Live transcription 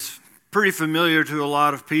pretty familiar to a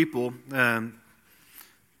lot of people.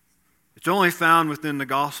 It's only found within the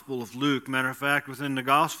Gospel of Luke. Matter of fact, within the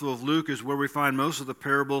Gospel of Luke is where we find most of the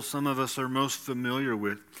parables some of us are most familiar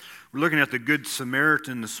with. We're looking at the Good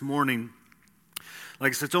Samaritan this morning. Like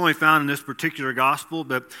I said, it's only found in this particular gospel,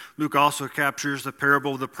 but Luke also captures the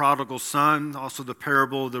parable of the prodigal son, also the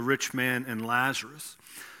parable of the rich man and Lazarus.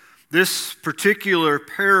 This particular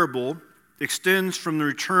parable extends from the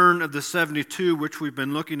return of the 72, which we've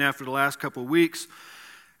been looking at for the last couple of weeks,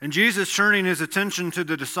 and Jesus turning his attention to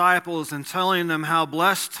the disciples and telling them how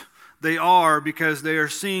blessed they are because they are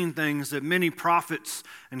seeing things that many prophets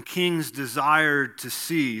and kings desired to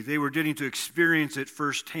see. They were getting to experience it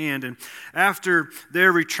firsthand. And after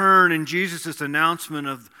their return and Jesus' announcement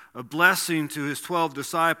of a blessing to his 12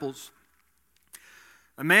 disciples,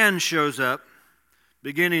 a man shows up,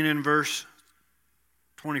 beginning in verse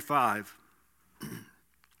 25.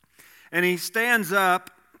 And he stands up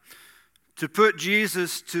to put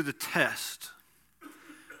Jesus to the test.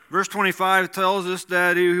 Verse 25 tells us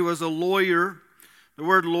that he was a lawyer. The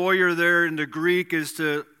word lawyer there in the Greek is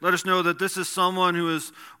to let us know that this is someone who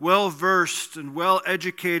is well-versed and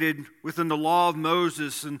well-educated within the law of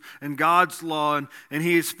Moses and God's law, and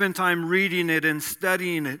he had spent time reading it and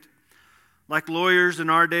studying it. Like lawyers in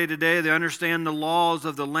our day today, they understand the laws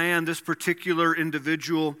of the land. This particular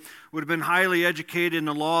individual would have been highly educated in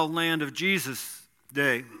the law of land of Jesus'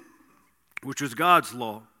 day, which was God's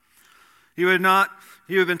law. He would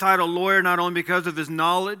have been titled lawyer not only because of his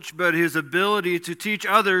knowledge, but his ability to teach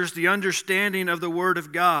others the understanding of the Word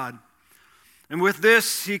of God. And with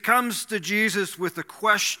this, he comes to Jesus with a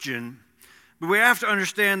question. But we have to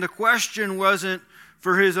understand the question wasn't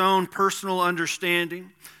for his own personal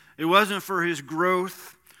understanding. It wasn't for his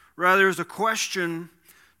growth. Rather, it was a question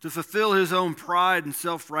to fulfill his own pride and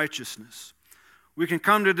self-righteousness. We can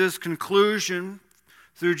come to this conclusion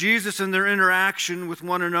through Jesus and their interaction with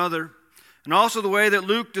one another, and also the way that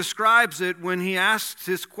Luke describes it when he asks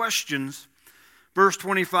his questions. Verse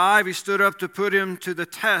 25, he stood up to put him to the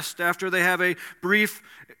test after they have a brief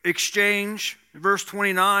exchange. Verse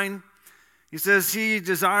 29, he says, he,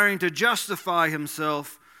 desiring to justify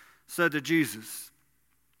himself, said to Jesus.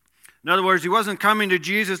 In other words, he wasn't coming to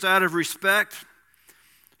Jesus out of respect.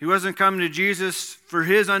 He wasn't coming to Jesus for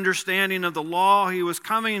his understanding of the law. He was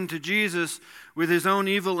coming to Jesus with his own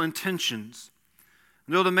evil intentions.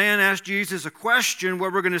 Though the man asked Jesus a question,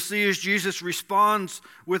 what we're going to see is Jesus responds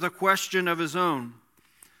with a question of his own.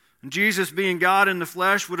 And Jesus, being God in the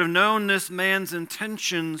flesh, would have known this man's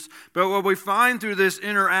intentions, but what we find through this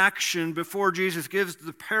interaction before Jesus gives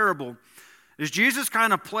the parable is Jesus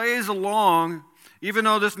kind of plays along, even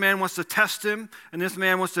though this man wants to test him and this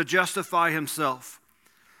man wants to justify himself.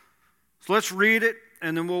 So let's read it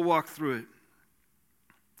and then we'll walk through it.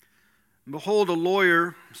 And behold, a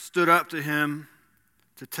lawyer stood up to him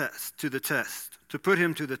to put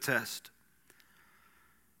him to the test,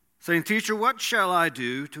 saying, Teacher, what shall I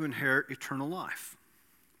do to inherit eternal life?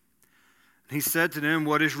 And he said to them,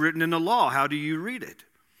 What is written in the law? How do you read it?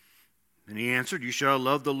 And he answered, You shall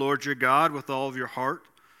love the Lord your God with all of your heart,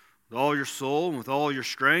 with all your soul, and with all your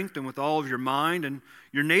strength, and with all of your mind, and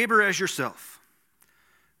your neighbor as yourself.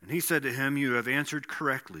 And he said to him, You have answered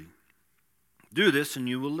correctly. Do this, and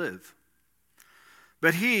you will live.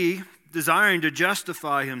 But he, desiring to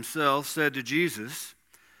justify himself, said to Jesus,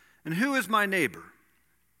 And who is my neighbor?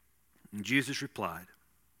 And Jesus replied,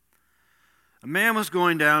 A man was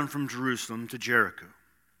going down from Jerusalem to Jericho. And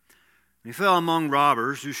he fell among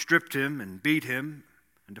robbers who stripped him and beat him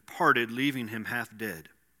and departed, leaving him half dead.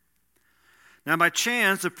 Now by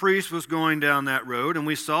chance a priest was going down that road, and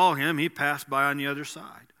we saw him. He passed by on the other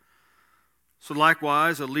side. So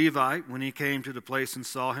likewise a Levite, when he came to the place and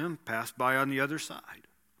saw him, passed by on the other side.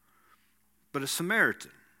 But a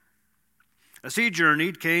Samaritan, as he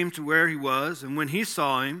journeyed, came to where he was, and when he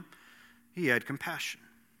saw him, he had compassion.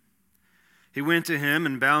 He went to him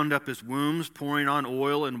and bound up his wounds, pouring on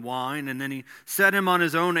oil and wine, and then he set him on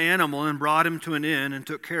his own animal and brought him to an inn and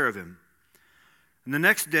took care of him. And the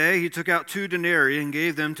next day he took out 2 denarii and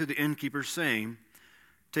gave them to the innkeeper, saying,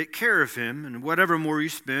 Take care of him, and whatever more you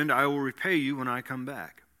spend, I will repay you when I come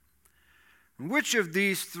back. And which of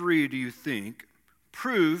these 3 do you think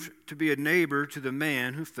proved to be a neighbor to the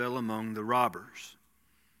man who fell among the robbers?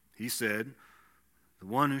 He said, The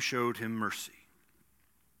one who showed him mercy.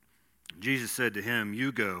 And Jesus said to him,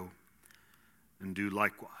 You go and do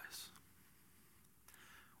likewise.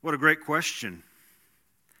 What a great question.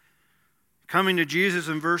 Coming to Jesus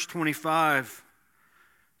in verse 25,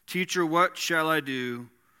 Teacher, what shall I do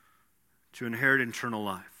to inherit eternal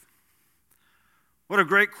life? What a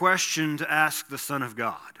great question to ask the Son of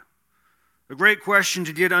God. a great question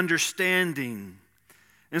to get understanding.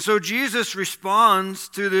 And so Jesus responds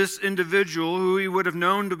to this individual who he would have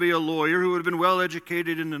known to be a lawyer, who would have been well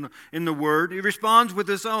educated in the word. He responds with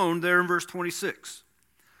his own there in verse 26.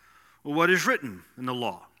 Well, what is written in the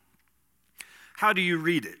law? How do you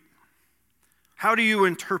read it? How do you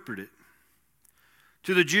interpret it?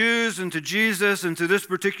 To the Jews and to Jesus and to this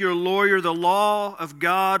particular lawyer, the law of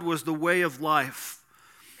God was the way of life.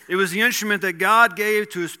 It was the instrument that God gave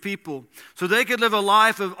to his people so they could live a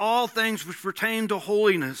life of all things which pertain to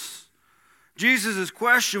holiness. Jesus'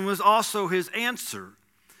 question was also his answer,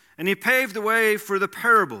 and he paved the way for the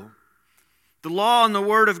parable. The law and the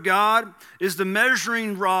word of God is the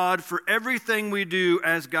measuring rod for everything we do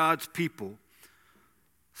as God's people.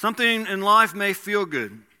 Something in life may feel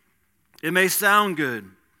good. It may sound good.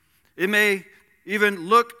 It may even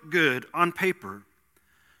look good on paper.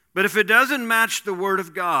 But if it doesn't match the Word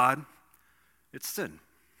of God, it's sin.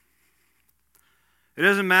 It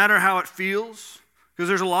doesn't matter how it feels, because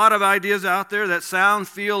there's a lot of ideas out there that sound,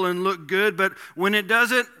 feel, and look good, but when it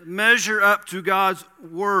doesn't measure up to God's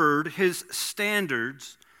Word, His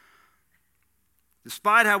standards,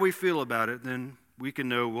 despite how we feel about it, then we can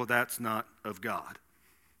know, well, that's not of God.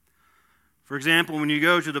 For example, when you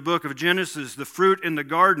go to the book of Genesis, the fruit in the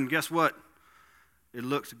garden, guess what? It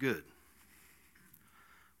looks good.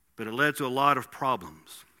 But it led to a lot of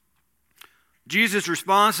problems. Jesus'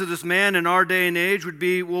 response to this man in our day and age would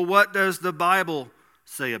be, well, what does the Bible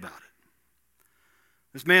say about it?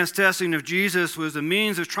 This man's testing of Jesus was a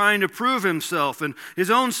means of trying to prove himself and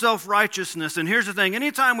his own self-righteousness. And here's the thing,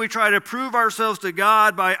 anytime we try to prove ourselves to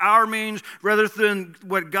God by our means rather than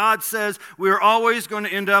what God says, we are always going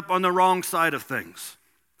to end up on the wrong side of things.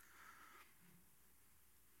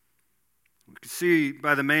 We can see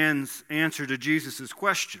by the man's answer to Jesus'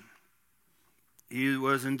 question, he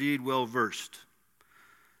was indeed well versed.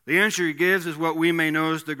 The answer he gives is what we may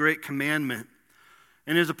know as the Great Commandment,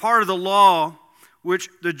 and is a part of the law which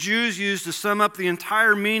the Jews used to sum up the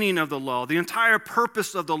entire meaning of the law, the entire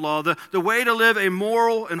purpose of the law, the way to live a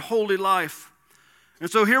moral and holy life.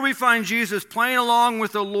 And so here we find Jesus playing along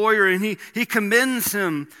with the lawyer, and he commends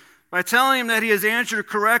him by telling him that he has answered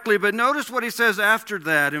correctly. But notice what he says after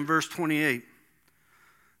that in verse 28.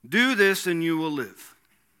 Do this and you will live.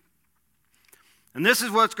 And this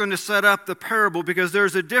is what's going to set up the parable, because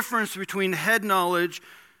there's a difference between head knowledge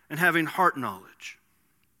and having heart knowledge.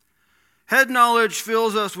 Head knowledge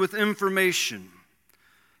fills us with information.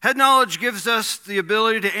 Head knowledge gives us the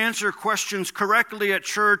ability to answer questions correctly at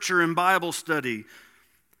church or in Bible study.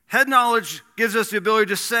 Head knowledge gives us the ability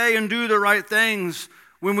to say and do the right things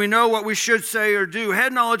when we know what we should say or do.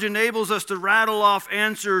 Head knowledge enables us to rattle off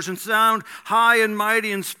answers and sound high and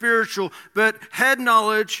mighty and spiritual. But head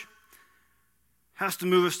knowledge has to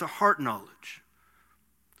move us to heart knowledge,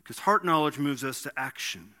 because heart knowledge moves us to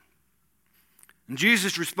action. And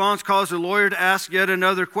Jesus' response caused the lawyer to ask yet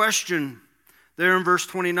another question there in verse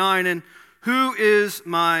 29, and who is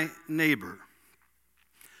my neighbor?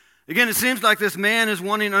 Again, it seems like this man is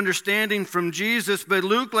wanting understanding from Jesus, but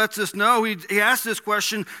Luke lets us know he asked this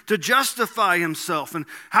question to justify himself. And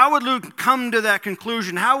how would Luke come to that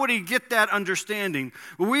conclusion? How would he get that understanding?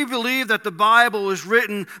 Well, we believe that the Bible is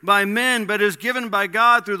written by men, but is given by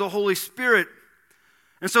God through the Holy Spirit.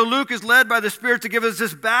 And so Luke is led by the Spirit to give us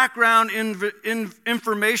this background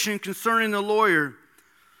information concerning the lawyer.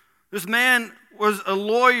 This man was a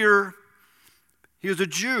lawyer. He was a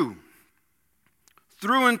Jew.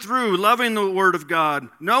 Through and through, loving the Word of God,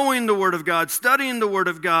 knowing the Word of God, studying the Word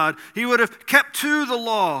of God. He would have kept to the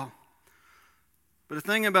law. But the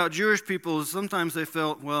thing about Jewish people is sometimes they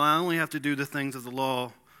felt, well, I only have to do the things of the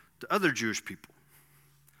law to other Jewish people.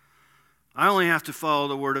 I only have to follow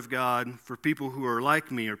the Word of God for people who are like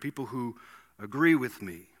me or people who agree with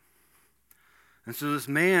me. And so this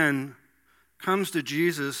man comes to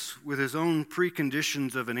Jesus with his own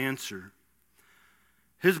preconditions of an answer.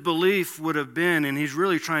 His belief would have been, and he's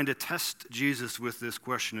really trying to test Jesus with this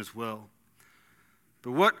question as well.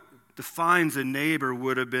 But what defines a neighbor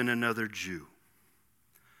would have been another Jew.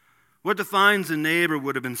 What defines a neighbor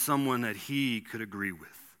would have been someone that he could agree with,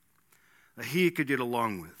 that he could get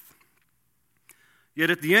along with.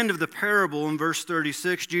 Yet at the end of the parable in verse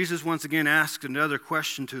 36, Jesus once again asks another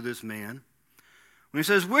question to this man. When he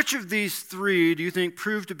says, which of these three do you think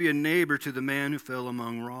proved to be a neighbor to the man who fell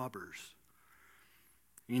among robbers?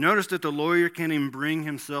 You notice that the lawyer can't even bring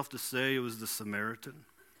himself to say it was the Samaritan.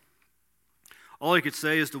 All he could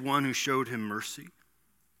say is the one who showed him mercy.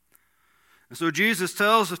 And so Jesus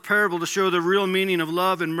tells this parable to show the real meaning of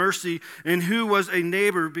love and mercy and who was a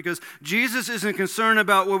neighbor, because Jesus isn't concerned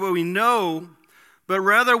about what we know, but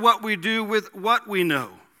rather what we do with what we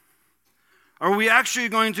know. Are we actually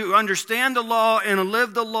going to understand the law and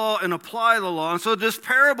live the law and apply the law? And so this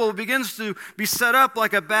parable begins to be set up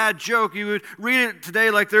like a bad joke. You would read it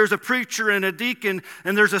today like there's a preacher and a deacon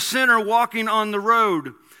and there's a sinner walking on the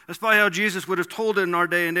road. That's probably how Jesus would have told it in our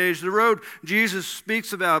day and age. The road Jesus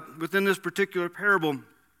speaks about within this particular parable,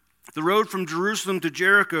 the road from Jerusalem to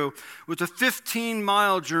Jericho, was a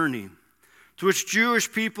 15-mile journey to which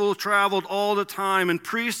Jewish people traveled all the time, and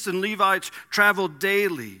priests and Levites traveled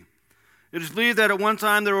daily. It is believed that at one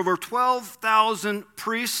time there were over 12,000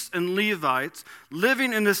 priests and Levites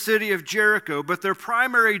living in the city of Jericho, but their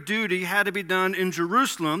primary duty had to be done in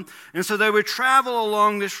Jerusalem, and so they would travel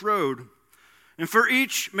along this road. And for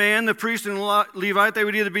each man, the priest and Levite, they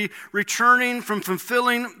would either be returning from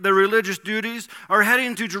fulfilling their religious duties or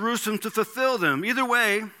heading to Jerusalem to fulfill them. Either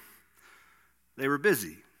way, they were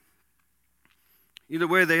busy. Either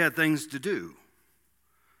way, they had things to do.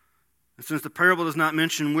 And since the parable does not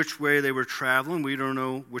mention which way they were traveling, we don't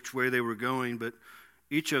know which way they were going, but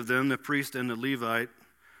each of them, the priest and the Levite,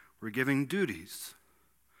 were giving duties.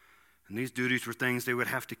 And these duties were things they would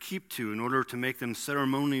have to keep to in order to make them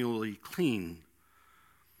ceremonially clean.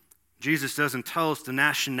 Jesus doesn't tell us the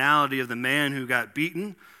nationality of the man who got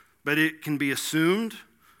beaten, but it can be assumed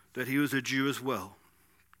that he was a Jew as well.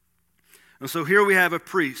 And so here we have a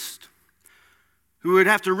priest who would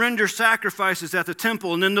have to render sacrifices at the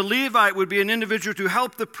temple, and then the Levite would be an individual to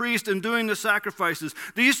help the priest in doing the sacrifices.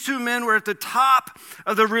 These two men were at the top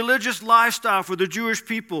of the religious lifestyle for the Jewish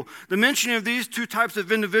people. The mentioning of these two types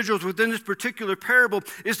of individuals within this particular parable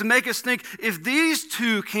is to make us think, if these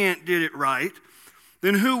two can't get it right,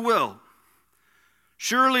 then who will?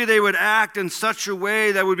 Surely they would act in such a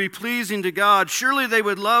way that would be pleasing to God. Surely they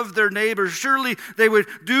would love their neighbors. Surely they would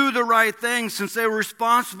do the right thing, since they were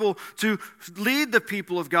responsible to lead the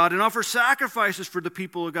people of God and offer sacrifices for the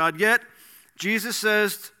people of God. Yet, Jesus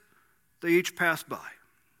says they each pass by.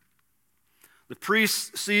 The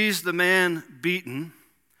priest sees the man beaten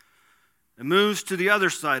and moves to the other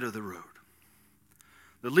side of the road.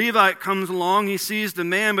 The Levite comes along, he sees the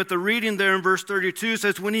man, but the reading there in verse 32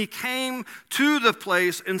 says, when he came to the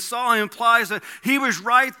place and saw him, implies that he was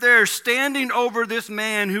right there standing over this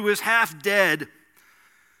man who was half dead,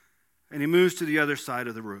 and he moves to the other side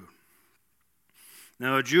of the road.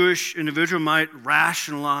 Now, a Jewish individual might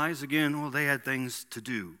rationalize, again, well, they had things to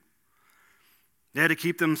do. They had to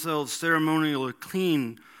keep themselves ceremonially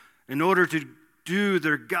clean in order to do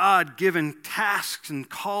their God-given tasks and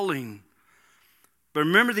calling. But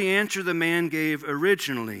remember the answer the man gave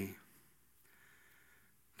originally.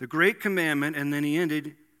 The great commandment, and then he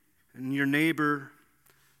ended, and your neighbor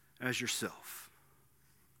as yourself.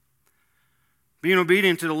 Being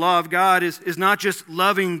obedient to the law of God is not just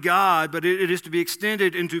loving God, but it is to be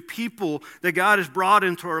extended into people that God has brought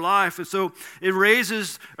into our life. And so it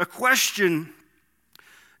raises a question.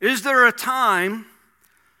 Is there a time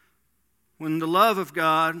when the love of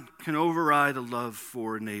God can override a love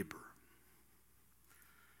for a neighbor?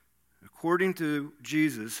 According to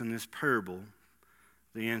Jesus in this parable,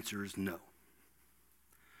 the answer is no.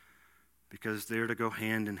 Because they're to go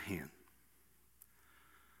hand in hand.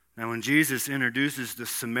 Now, when Jesus introduces the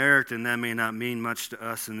Samaritan, that may not mean much to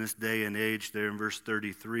us in this day and age there in verse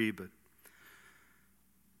 33, but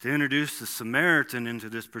to introduce the Samaritan into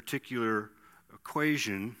this particular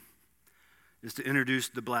equation is to introduce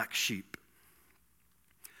the black sheep.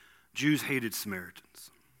 Jews hated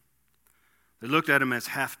Samaritans. They looked at them as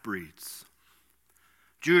half-breeds.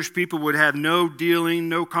 Jewish people would have no dealing,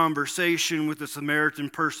 no conversation with a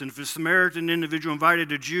Samaritan person. If a Samaritan individual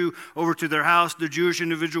invited a Jew over to their house, the Jewish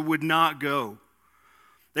individual would not go.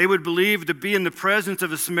 They would believe to be in the presence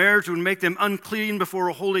of a Samaritan would make them unclean before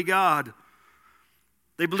a holy God.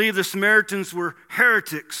 They believed the Samaritans were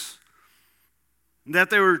heretics,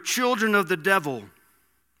 that they were children of the devil,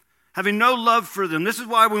 having no love for them. This is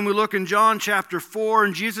why when we look in John chapter 4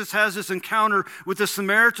 and Jesus has this encounter with the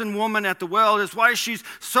Samaritan woman at the well, that's why she's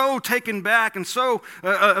so taken back and so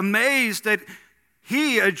amazed that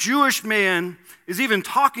he, a Jewish man, is even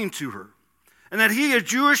talking to her. And that he, a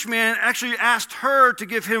Jewish man, actually asked her to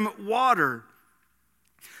give him water.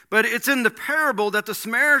 But it's in the parable that the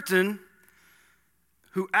Samaritan,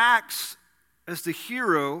 who acts as the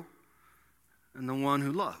hero and the one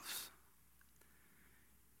who loves.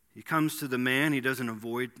 He comes to the man. He doesn't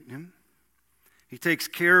avoid him. He takes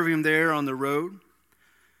care of him there on the road.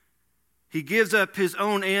 He gives up his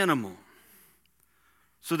own animal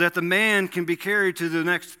so that the man can be carried to the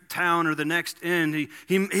next town or the next inn.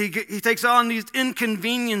 He takes on these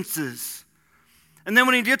inconveniences. And then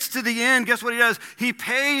when he gets to the end, guess what he does? He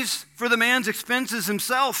pays for the man's expenses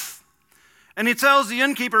himself. And he tells the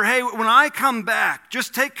innkeeper, hey, when I come back,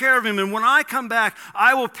 just take care of him. And when I come back,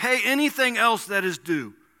 I will pay anything else that is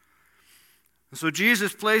due. And so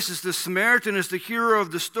Jesus places the Samaritan as the hero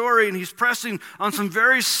of the story, and he's pressing on some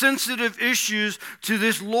very sensitive issues to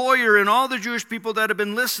this lawyer and all the Jewish people that have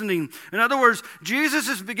been listening. In other words, Jesus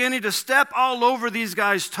is beginning to step all over these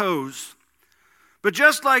guys' toes. But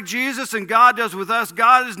just like Jesus and God does with us,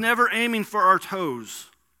 God is never aiming for our toes.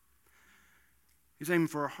 He's aiming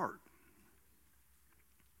for our heart.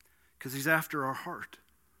 Because he's after our heart.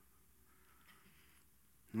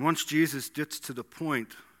 And once Jesus gets to the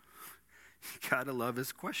point, you gotta love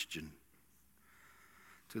his question.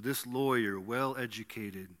 To this lawyer,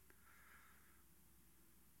 well-educated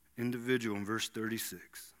individual in verse 36.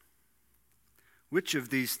 Which of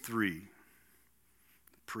these three,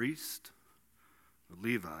 the priest, the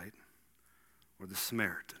Levite, or the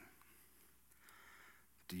Samaritan,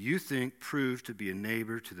 do you think proved to be a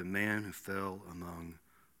neighbor to the man who fell among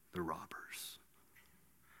the robbers?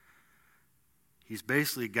 He's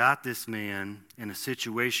basically got this man in a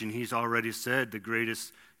situation he's already said the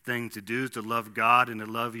greatest thing to do is to love God and to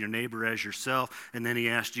love your neighbor as yourself. And then he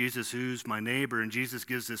asks Jesus, who's my neighbor? And Jesus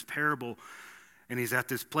gives this parable. And he's at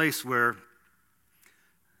this place where,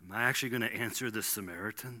 am I actually going to answer the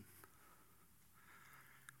Samaritan?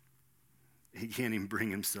 He can't even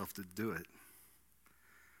bring himself to do it.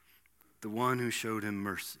 The one who showed him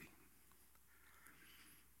mercy.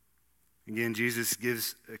 Again, Jesus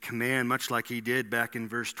gives a command much like he did back in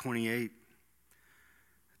verse 28. At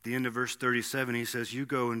the end of verse 37, he says, you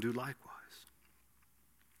go and do likewise.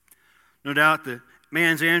 No doubt the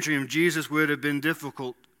man's answering him, Jesus, would have been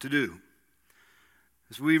difficult to do.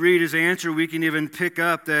 As we read his answer, we can even pick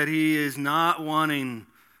up that he is not wanting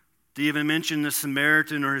to even mention the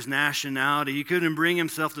Samaritan or his nationality. He couldn't bring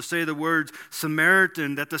himself to say the words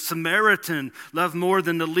Samaritan, that the Samaritan loved more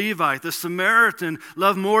than the Levite. The Samaritan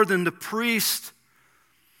loved more than the priest.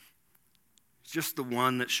 It's just the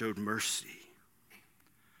one that showed mercy.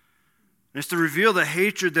 And it's to reveal the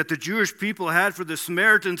hatred that the Jewish people had for the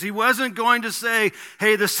Samaritans. He wasn't going to say,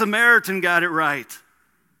 hey, the Samaritan got it right.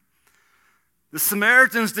 The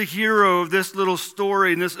Samaritan's the hero of this little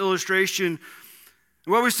story and this illustration.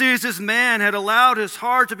 What we see is this man had allowed his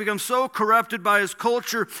heart to become so corrupted by his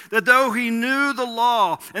culture that though he knew the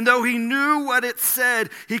law and though he knew what it said,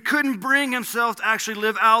 he couldn't bring himself to actually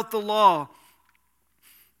live out the law.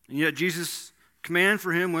 And yet Jesus' command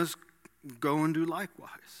for him was, go and do likewise.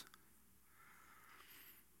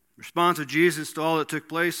 The response of Jesus to all that took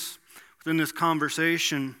place within this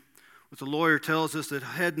conversation with the lawyer tells us that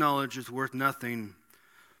head knowledge is worth nothing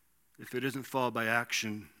if it isn't followed by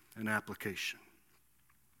action and application.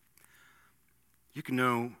 You can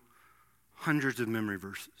know hundreds of memory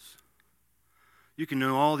verses. You can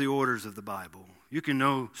know all the orders of the Bible. You can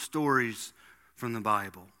know stories from the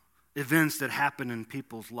Bible, events that happen in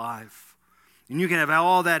people's life. And you can have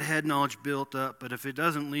all that head knowledge built up, but if it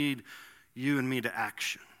doesn't lead you and me to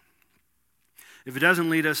action, if it doesn't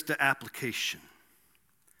lead us to application,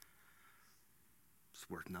 it's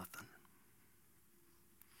worth nothing.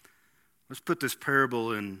 Let's put this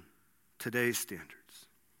parable in today's standards.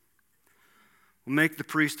 We'll make the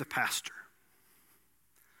priest a pastor.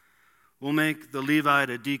 We'll make the Levite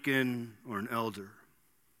a deacon or an elder.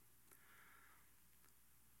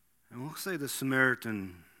 And we'll say the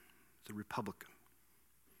Samaritan is a Republican,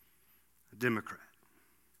 a Democrat,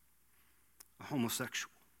 a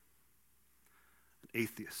homosexual, an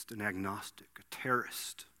atheist, an agnostic, a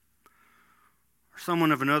terrorist, or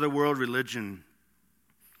someone of another world religion,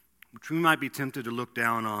 which we might be tempted to look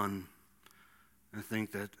down on and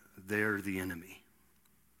think that they're the enemy.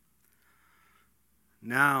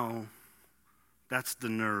 Now, that's the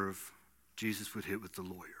nerve Jesus would hit with the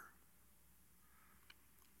lawyer.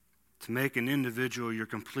 To make an individual you're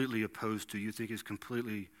completely opposed to, you think is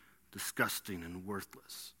completely disgusting and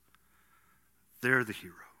worthless. They're the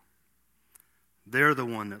hero. They're the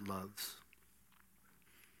one that loves.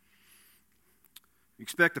 You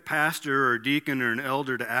expect a pastor or a deacon or an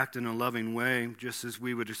elder to act in a loving way, just as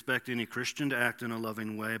we would expect any Christian to act in a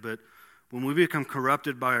loving way. But when we become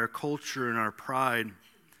corrupted by our culture and our pride,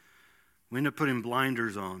 we end up putting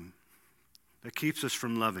blinders on that keeps us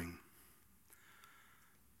from loving.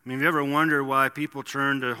 I mean, have you ever wondered why people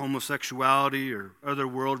turn to homosexuality or other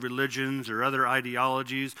world religions or other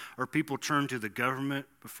ideologies, or people turn to the government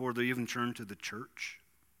before they even turn to the church?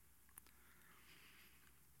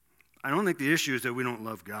 I don't think the issue is that we don't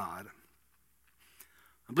love God.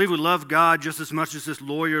 I believe we love God just as much as this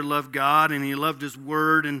lawyer loved God, and he loved his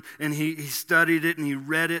word, and he studied it and he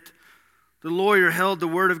read it. The lawyer held the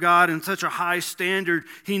Word of God in such a high standard.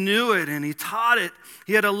 He knew it and he taught it.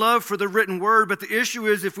 He had a love for the written Word. But the issue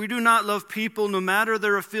is, if we do not love people, no matter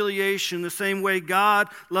their affiliation, the same way God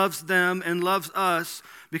loves them and loves us,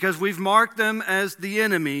 because we've marked them as the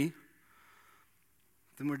enemy,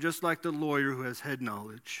 then we're just like the lawyer who has head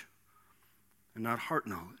knowledge and not heart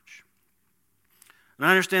knowledge. And I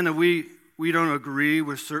understand that we don't agree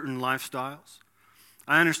with certain lifestyles.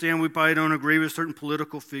 I understand we probably don't agree with certain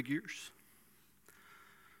political figures.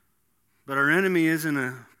 But our enemy isn't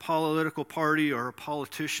a political party or a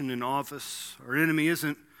politician in office. Our enemy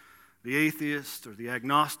isn't the atheist or the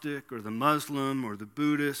agnostic or the Muslim or the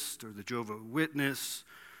Buddhist or the Jehovah's Witness,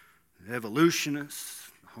 the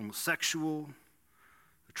evolutionist, the homosexual,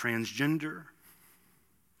 the transgender.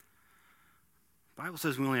 The Bible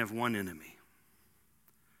says we only have one enemy,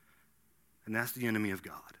 and that's the enemy of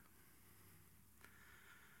God.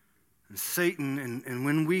 And Satan, and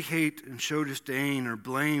when we hate and show disdain or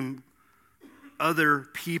blame other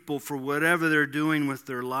people for whatever they're doing with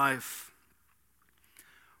their life,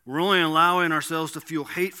 we're only allowing ourselves to feel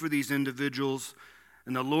hate for these individuals,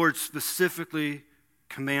 and the Lord specifically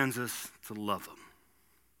commands us to love them.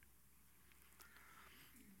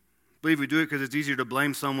 I believe we do it because it's easier to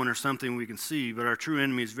blame someone or something we can see, but our true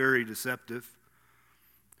enemy is very deceptive.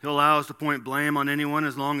 He'll allow us to point blame on anyone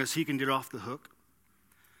as long as he can get off the hook.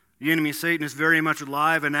 The enemy, Satan, is very much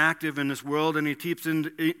alive and active in this world, and he tips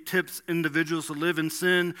individuals to live in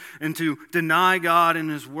sin and to deny God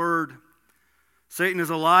and His Word. Satan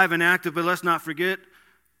is alive and active, but let's not forget,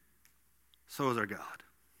 so is our God.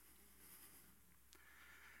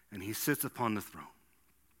 And He sits upon the throne,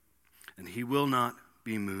 and He will not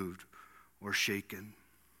be moved or shaken.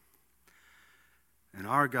 And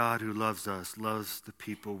our God who loves us loves the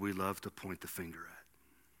people we love to point the finger at.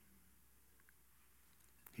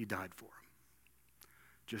 He died for them,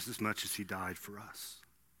 just as much as He died for us.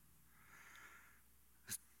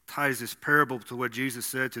 This ties this parable to what Jesus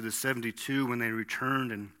said to the 72 when they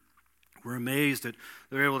returned and were amazed that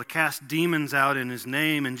they were able to cast demons out in His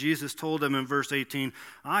name. And Jesus told them in verse 18,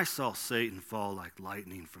 I saw Satan fall like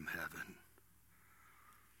lightning from heaven.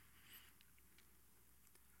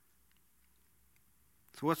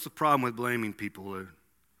 So what's the problem with blaming people that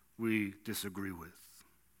we disagree with,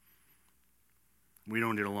 we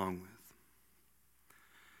don't get along with?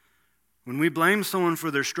 When we blame someone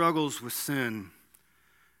for their struggles with sin,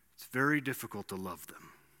 it's very difficult to love them.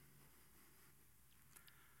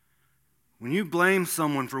 When you blame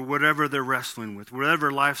someone for whatever they're wrestling with,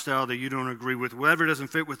 whatever lifestyle that you don't agree with, whatever doesn't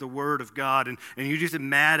fit with the Word of God, and you just get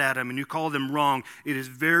mad at them and you call them wrong, it is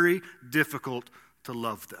very difficult to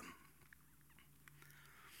love them.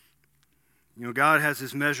 You know, God has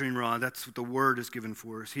His measuring rod. That's what the Word is given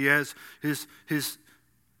for us. He has His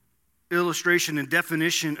illustration and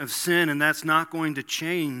definition of sin, and that's not going to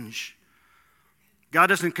change. God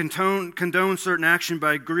doesn't condone certain action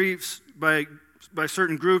by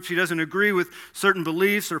certain groups. He doesn't agree with certain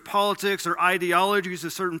beliefs or politics or ideologies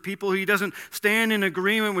of certain people. He doesn't stand in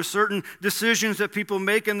agreement with certain decisions that people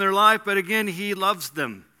make in their life, but again, He loves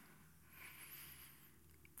them.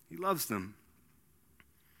 He loves them.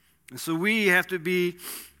 And so we have to be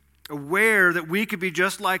aware that we could be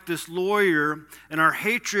just like this lawyer, and our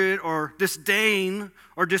hatred or disdain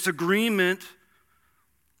or disagreement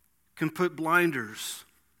can put blinders,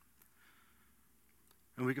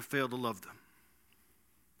 and we can fail to love them.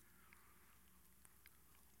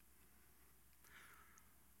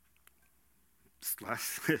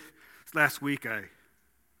 Last week I was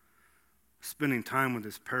spending time with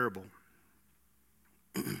this parable.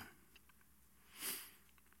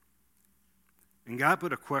 And God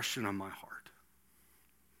put a question on my heart.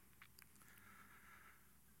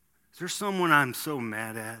 Is there someone I'm so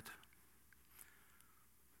mad at,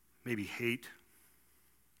 maybe hate,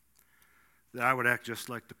 that I would act just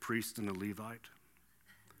like the priest and the Levite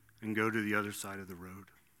and go to the other side of the road?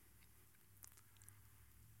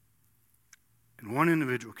 And one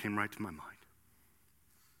individual came right to my mind.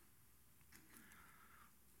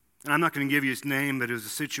 And I'm not going to give you his name, but it was a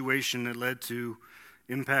situation that led to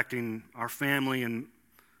impacting our family and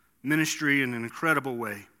ministry in an incredible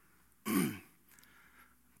way.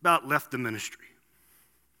 About left the ministry.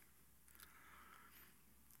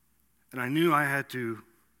 And I knew I had to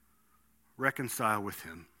reconcile with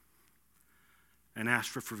him and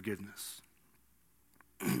ask for forgiveness.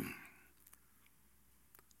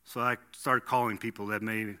 So I started calling people that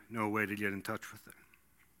may know a way to get in touch with him.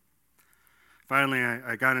 Finally,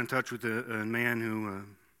 I got in touch with a man who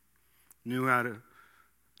knew how to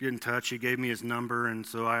get in touch. He gave me his number, and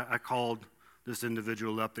so I called this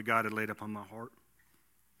individual up that God had laid upon my heart.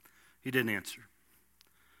 He didn't answer.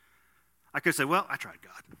 I could say, well, I tried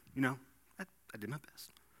God. I did my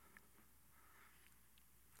best.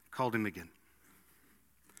 Called him again.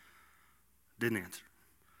 Didn't answer.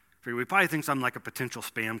 He probably thinks I'm like a potential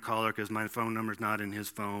spam caller because my phone number's not in his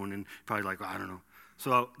phone, and probably like, well, I don't know.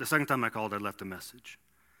 So the second time I called, I left a message.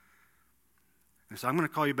 And so I'm going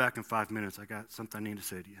to call you back in 5 minutes. I got something I need to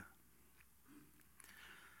say to you.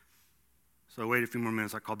 So I waited a few more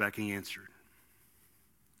minutes. I called back, and he answered.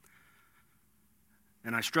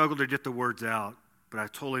 And I struggled to get the words out, but I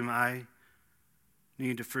told him I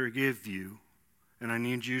need to forgive you, and I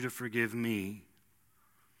need you to forgive me,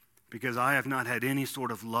 because I have not had any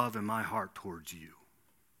sort of love in my heart towards you.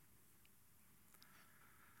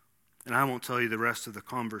 And I won't tell you the rest of the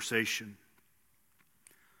conversation.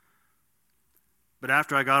 But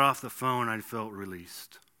after I got off the phone, I felt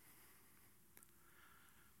released.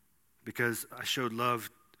 Because I showed love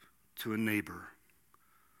to a neighbor.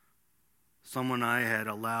 Someone I had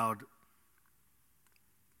allowed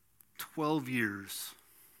 12 years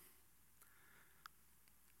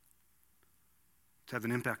to have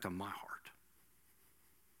an impact on my heart.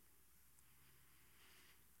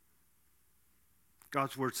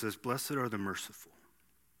 God's word says, "Blessed are the merciful,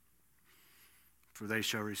 for they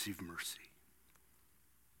shall receive mercy."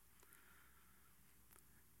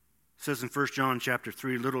 It says in 1 John chapter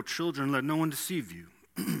 3, "Little children, let no one deceive you.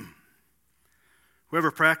 Whoever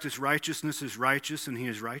practices righteousness is righteous, and he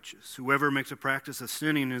is righteous. Whoever makes a practice of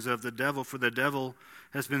sinning is of the devil, for the devil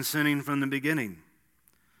has been sinning from the beginning.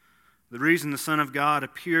 The reason the Son of God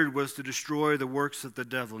appeared was to destroy the works of the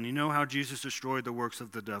devil." And you know how Jesus destroyed the works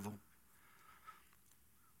of the devil?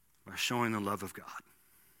 By showing the love of God.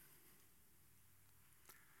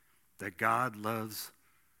 That God loves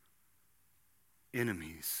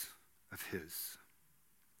enemies of his.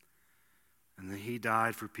 And that he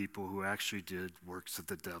died for people who actually did works of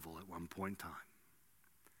the devil at one point in time.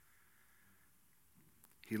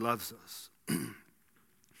 He loves us.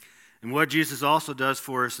 And what Jesus also does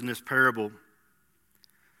for us in this parable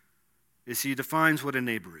is he defines what a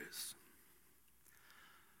neighbor is.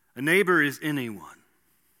 A neighbor is anyone.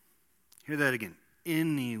 Hear that again.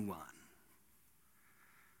 Anyone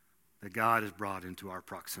that God has brought into our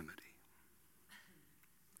proximity.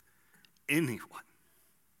 Anyone.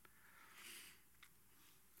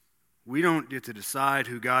 We don't get to decide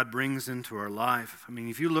who God brings into our life. I mean,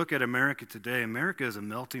 if you look at America today, America is a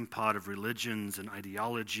melting pot of religions and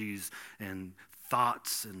ideologies and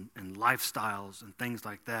thoughts and lifestyles and things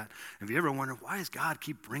like that. Have you ever wondered, why does God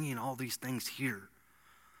keep bringing all these things here?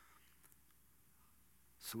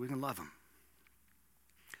 So we can love them.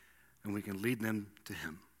 And we can lead them to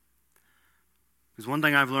him. Because one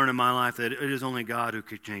thing I've learned in my life, that it is only God who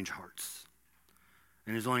can change hearts.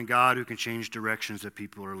 And it is only God who can change directions that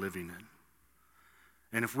people are living in.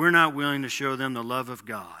 And if we're not willing to show them the love of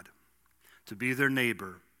God, to be their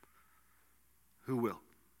neighbor, who will?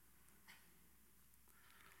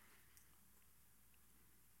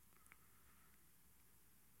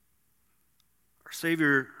 Our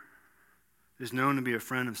Savior is known to be a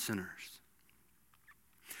friend of sinners.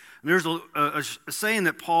 And there's a saying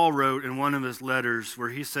that Paul wrote in one of his letters where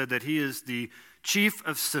he said that he is the chief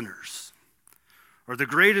of sinners, or the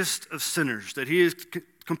greatest of sinners, that he is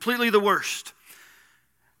completely the worst.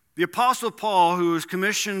 The Apostle Paul, who was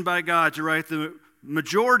commissioned by God to write the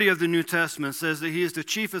majority of the New Testament, says that he is the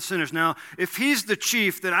chief of sinners. Now, if he's the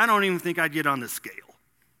chief, then I don't even think I'd get on the scale.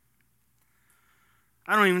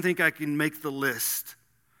 I don't even think I can make the list.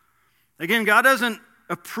 Again, God doesn't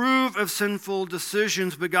approve of sinful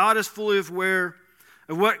decisions, but God is fully aware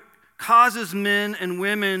of what causes men and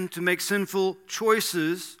women to make sinful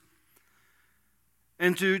choices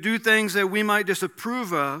and to do things that we might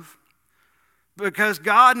disapprove of, because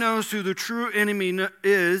God knows who the true enemy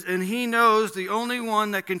is, and he knows the only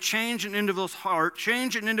one that can change an individual's heart,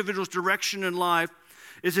 change an individual's direction in life,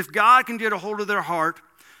 is if God can get a hold of their heart,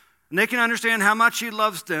 and they can understand how much he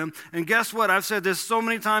loves them. And guess what? I've said this so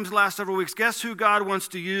many times the last several weeks. Guess who God wants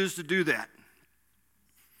to use to do that?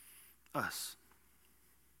 Us.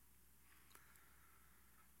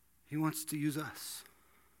 He wants to use us.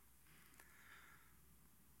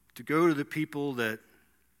 To go to the people that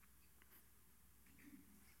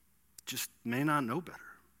just may not know better.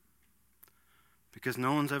 Because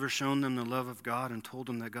no one's ever shown them the love of God and told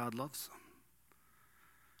them that God loves them.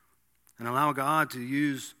 And allow God to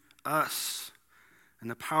use us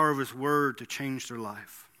and the power of his word to change their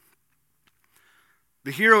life.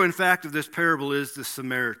 The hero, in fact, of this parable is the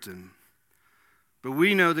Samaritan. But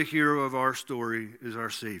we know the hero of our story is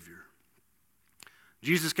our Savior.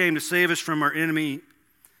 Jesus came to save us from our enemy.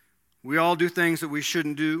 We all do things that we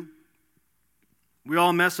shouldn't do. We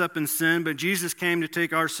all mess up in sin, but Jesus came to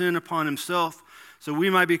take our sin upon himself so we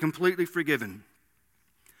might be completely forgiven.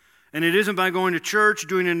 And it isn't by going to church,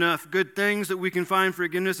 doing enough good things that we can find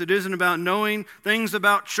forgiveness. It isn't about knowing things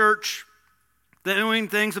about church, knowing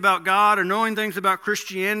things about God, or knowing things about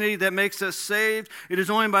Christianity that makes us saved. It is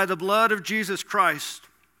only by the blood of Jesus Christ.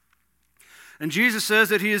 And Jesus says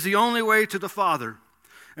that he is the only way to the Father.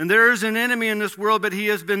 And there is an enemy in this world, but he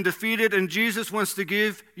has been defeated, and Jesus wants to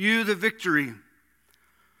give you the victory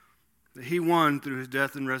that he won through his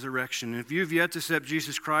death and resurrection. And if you've yet to accept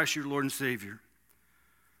Jesus Christ, your Lord and Savior,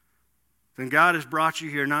 then God has brought you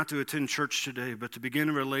here not to attend church today, but to begin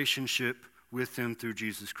a relationship with him through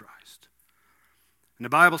Jesus Christ. And the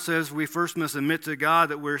Bible says we first must admit to God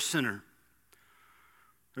that we're a sinner.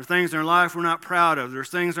 There are things in our life we're not proud of. There's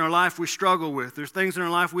things in our life we struggle with. There's things in our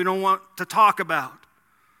life we don't want to talk about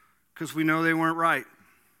because we know they weren't right.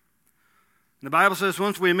 And the Bible says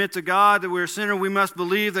once we admit to God that we're a sinner, we must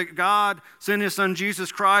believe that God sent his son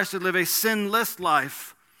Jesus Christ to live a sinless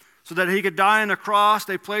life so that he could die on the cross.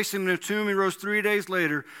 They placed him in a tomb. He rose 3 days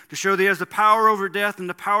later to show that he has the power over death and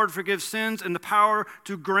the power to forgive sins and the power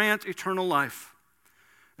to grant eternal life.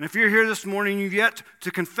 And if you're here this morning, you've yet to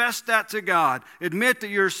confess that to God, admit that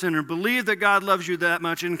you're a sinner, believe that God loves you that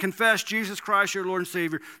much, and confess Jesus Christ, your Lord and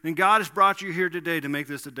Savior, then God has brought you here today to make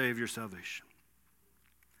this the day of your salvation.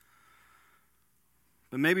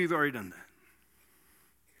 But maybe you've already done that.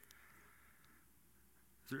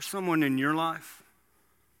 Is there someone in your life,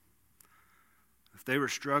 if they were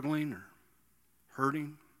struggling or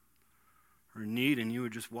hurting or in need, and you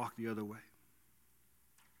would just walk the other way?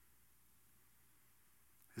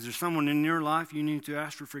 Is there someone in your life you need to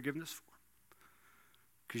ask for forgiveness for?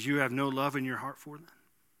 Because you have no love in your heart for them?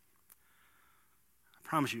 I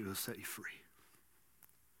promise you it will set you free.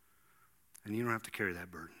 And you don't have to carry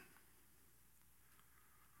that burden.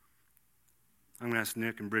 I'm going to ask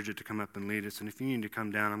Nick and Bridget to come up and lead us. And if you need to come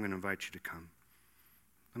down, I'm going to invite you to come.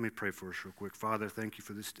 Let me pray for us real quick. Father, thank you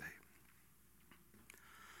for this day.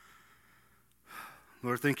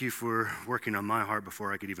 Lord, thank you for working on my heart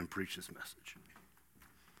before I could even preach this message.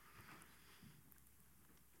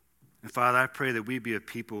 And Father, I pray that we be a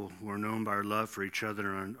people who are known by our love for each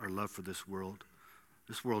other and our love for this world.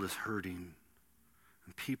 This world is hurting,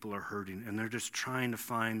 and people are hurting, and they're just trying to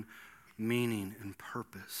find meaning and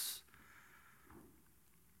purpose.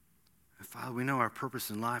 And Father, we know our purpose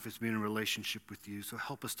in life is being in a relationship with you, so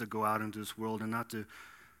help us to go out into this world and not to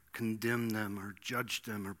condemn them or judge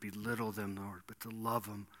them or belittle them, Lord, but to love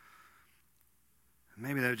them. And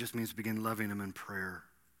maybe that just means begin loving them in prayer.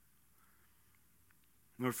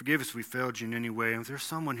 Lord, forgive us if we failed you in any way. And if there's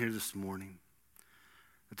someone here this morning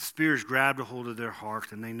that the Spirit has grabbed a hold of their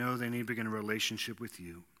heart and they know they need to begin a relationship with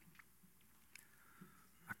you,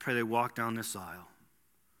 I pray they walk down this aisle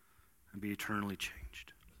and be eternally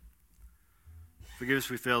changed. Forgive us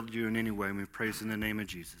if we failed you in any way, and we pray this in the name of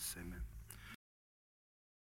Jesus. Amen.